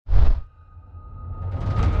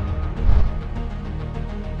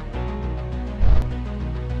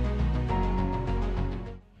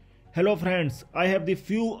Hello friends, I have the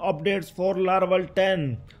few updates for Laravel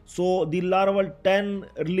 10. So the Laravel 10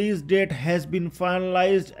 release date has been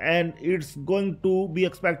finalized and it's going to be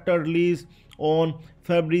expected release on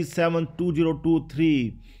February 7th,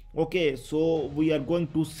 2023. Okay, so we are going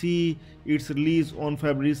to see its release on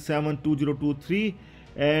February 7th, 2023,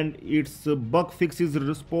 and its bug fixes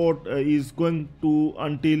report is going to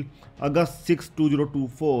until August 6th,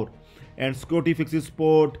 2024, and security fixes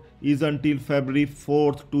support is until February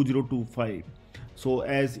 4th, 2025. So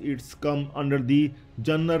as it's come under the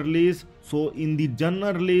general release, so in the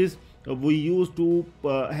general release we used to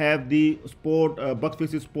have the support bug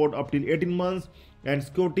fixes support up till 18 months and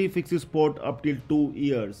security fixes support up till 2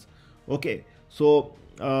 years. Okay, so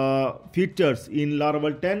features in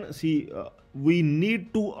Laravel 10, see, we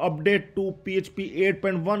need to update to PHP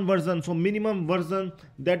 8.1 version. So minimum version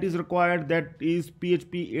that is required, that is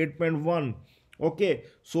PHP 8.1. Okay,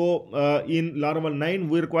 so in Laravel 9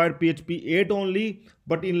 we require PHP 8 only,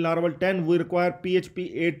 but in Laravel 10 we require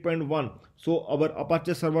PHP 8.1. So our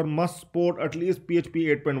Apache server must support at least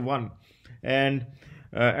PHP 8.1. And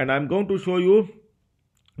I'm going to show you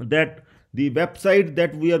that the website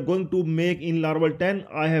that we are going to make in Laravel 10,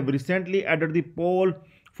 I have recently added the poll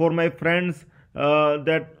for my friends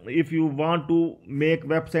that if you want to make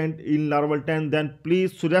website in Laravel 10, then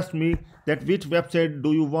please suggest me that which website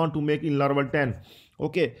do you want to make in Laravel 10.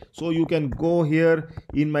 Okay, so you can go here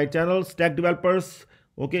in my channel Stack Developers,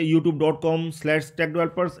 okay, youtube.com/stack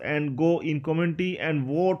developers, and go in community and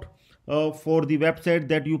vote for the website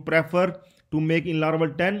that you prefer to make in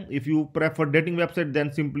Laravel 10. If you prefer dating website,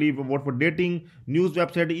 then simply vote for dating, news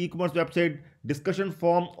website, e-commerce website, discussion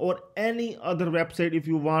forum, or any other website if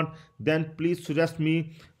you want, then please suggest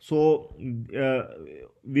me. So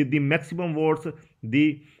with the maximum votes,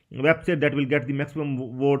 the website that will get the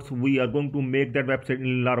maximum votes, we are going to make that website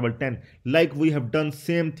in Laravel 10, like we have done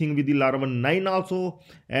same thing with the Laravel 9 also.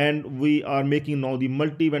 And we are making now the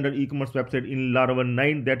multi-vendor e-commerce website in Laravel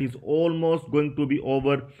 9 that is almost going to be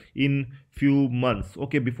over in few months,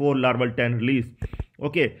 okay, before Laravel 10 release.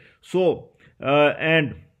 Okay, so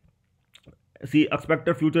and see,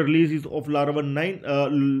 expected future releases of Laravel 9,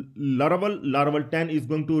 Laravel 10 is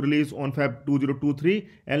going to release on Feb 2023,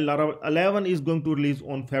 and Laravel 11 is going to release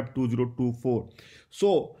on Feb 2024.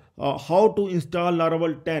 So how to install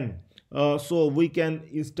Laravel 10? So we can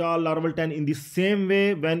install Laravel 10 in the same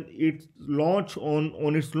way. When it launch,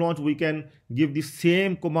 on its launch, we can give the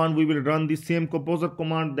same command. We will run the same composer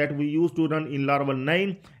command that we used to run in Laravel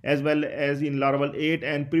 9 as well as in Laravel 8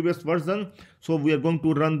 and previous version. So we are going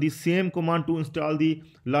to run the same command to install the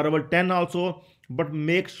Laravel 10 also, but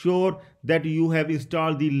make sure that you have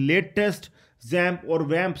installed the latest XAMPP or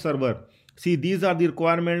WAMP server. See, these are the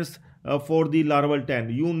requirements for the Laravel 10.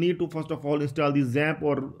 You need to first of all install the XAMPP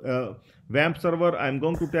or WAMP server. I'm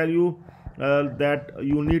going to tell you that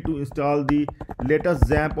you need to install the latest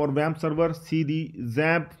XAMPP or WAMP server. See the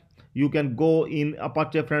XAMPP, you can go in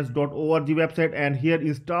apachefriends.org website and here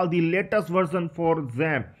install the latest version for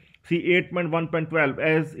XAMPP. See, 8.1.12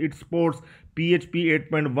 as it supports PHP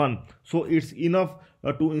 8.1. So it's enough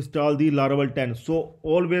to install the Laravel 10. So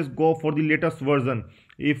always go for the latest version.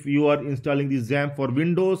 If you are installing the XAMPP for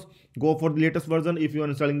Windows, go for the latest version. If you are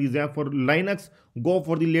installing the XAMPP for Linux, go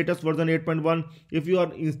for the latest version 8.1. If you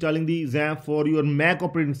are installing the XAMPP for your Mac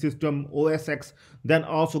operating system OS X, then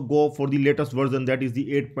also go for the latest version, that is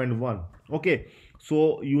the 8.1. Okay,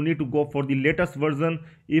 so you need to go for the latest version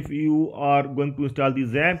if you are going to install the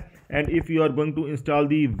XAMPP. And if you are going to install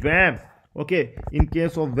the WAMP, okay, in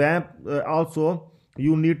case of WAMP also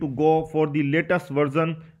you need to go for the latest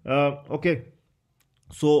version. Okay,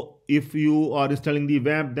 so if you are installing the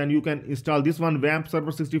WAMP, then you can install this one, WAMP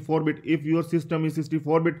server 64-bit. If your system is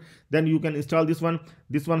 64-bit, then you can install this one.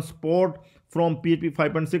 This one support from PHP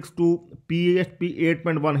 5.6 to PHP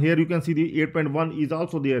 8.1. Here you can see the 8.1 is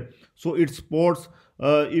also there. So it supports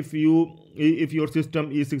if your system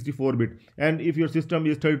is 64-bit, and if your system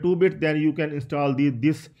is 32-bit, then you can install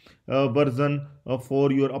this version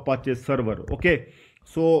for your Apache server. Okay,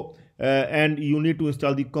 so and you need to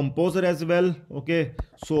install the composer as well. Okay,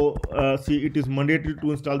 so see, it is mandatory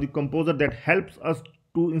to install the composer. That helps us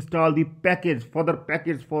to install the package, further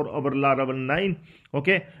package for our Laravel 9,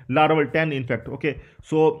 okay, Laravel 10 in fact. Okay,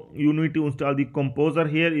 so you need to install the composer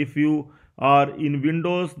here. If you are in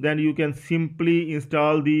Windows, then you can simply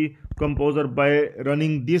install the composer by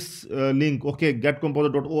running this link, okay,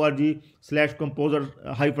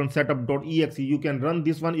 getcomposer.org/composer-setup.exe. you can run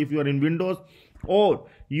this one if you are in Windows, or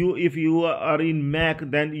if you are in Mac,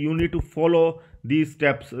 then you need to follow these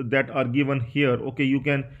steps that are given here. Okay, you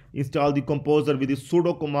can install the composer with the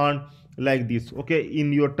sudo command like this. Okay,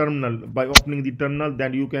 in your terminal, by opening the terminal,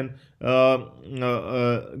 then you can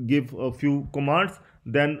give a few commands,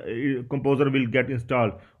 then composer will get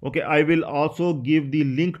installed. Okay, I will also give the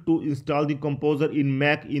link to install the composer in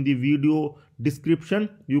Mac in the video description.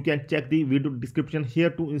 You can check the video description here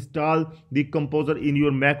to install the composer in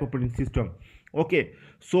your Mac operating system. Okay,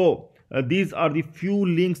 so these are the few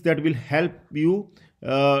links that will help you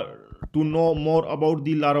to know more about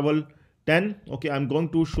the Laravel 10. Okay, I'm going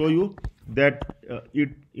to show you that it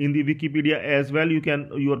in the Wikipedia as well.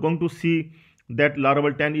 You are going to see that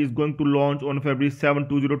Laravel 10 is going to launch on February 7,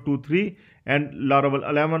 2023, and Laravel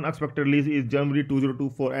 11 expected release is January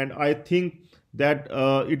 2024, and I think that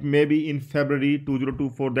it may be in February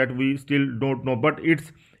 2024, that we still don't know, but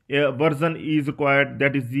its version is required,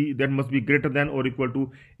 that must be greater than or equal to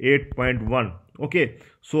 8.1. okay,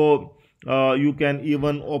 so you can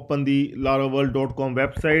even open the laravel.com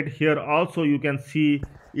website. Here also you can see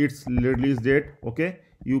its release date. Okay,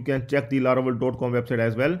 you can check the laravel.com website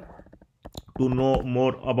as well to know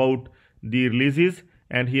more about the releases,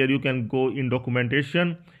 and here you can go in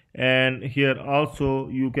documentation, and here also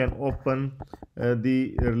you can open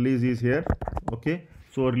the releases here. Okay,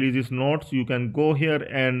 so releases notes, you can go here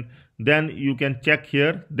and then you can check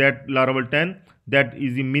here that Laravel 10, that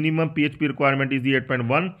is the minimum PHP requirement is the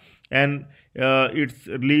 8.1, and its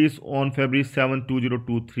release on February 7,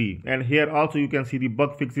 2023. And here also you can see the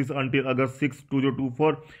bug fixes until August 6,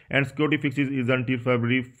 2024, and security fixes is until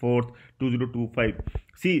February 4th, 2025.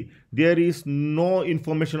 See, there is no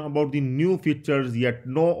information about the new features yet,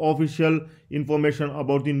 no official information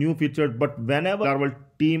about the new features, but whenever our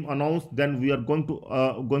team announce, then we are going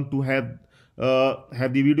to have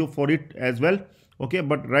the video for it as well. Okay,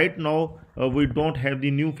 but right now we don't have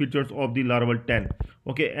the new features of the Laravel 10.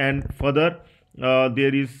 Okay, and further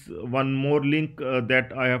there is one more link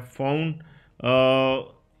that I have found.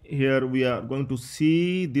 Here we are going to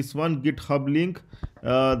see this one GitHub link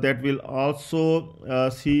that will also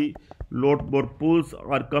see lot more pulls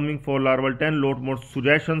are coming for Laravel 10, lot more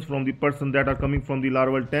suggestions from the person that are coming from the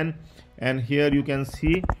Laravel 10. And here you can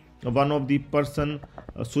see one of the person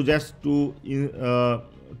suggests to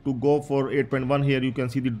go for 8.1. here you can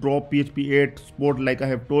see the drop PHP 8 support. Like I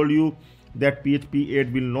have told you that PHP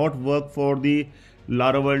 8 will not work for the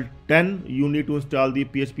Laravel 10. You need to install the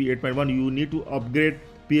PHP 8.1. you need to upgrade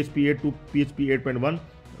PHP 8 to PHP 8.1.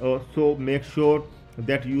 So make sure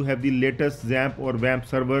that you have the latest XAMPP or WAMP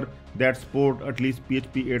server that support at least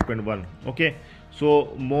PHP 8.1. okay,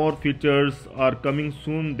 so more features are coming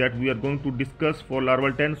soon that we are going to discuss for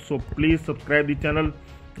Laravel 10. So please subscribe the channel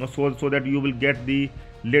so that you will get the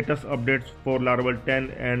latest updates for Laravel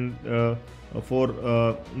 10 and for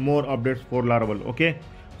more updates for Laravel. Okay,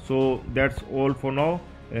 so that's all for now.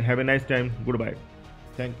 Have a nice time. Goodbye.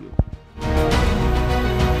 Thank you.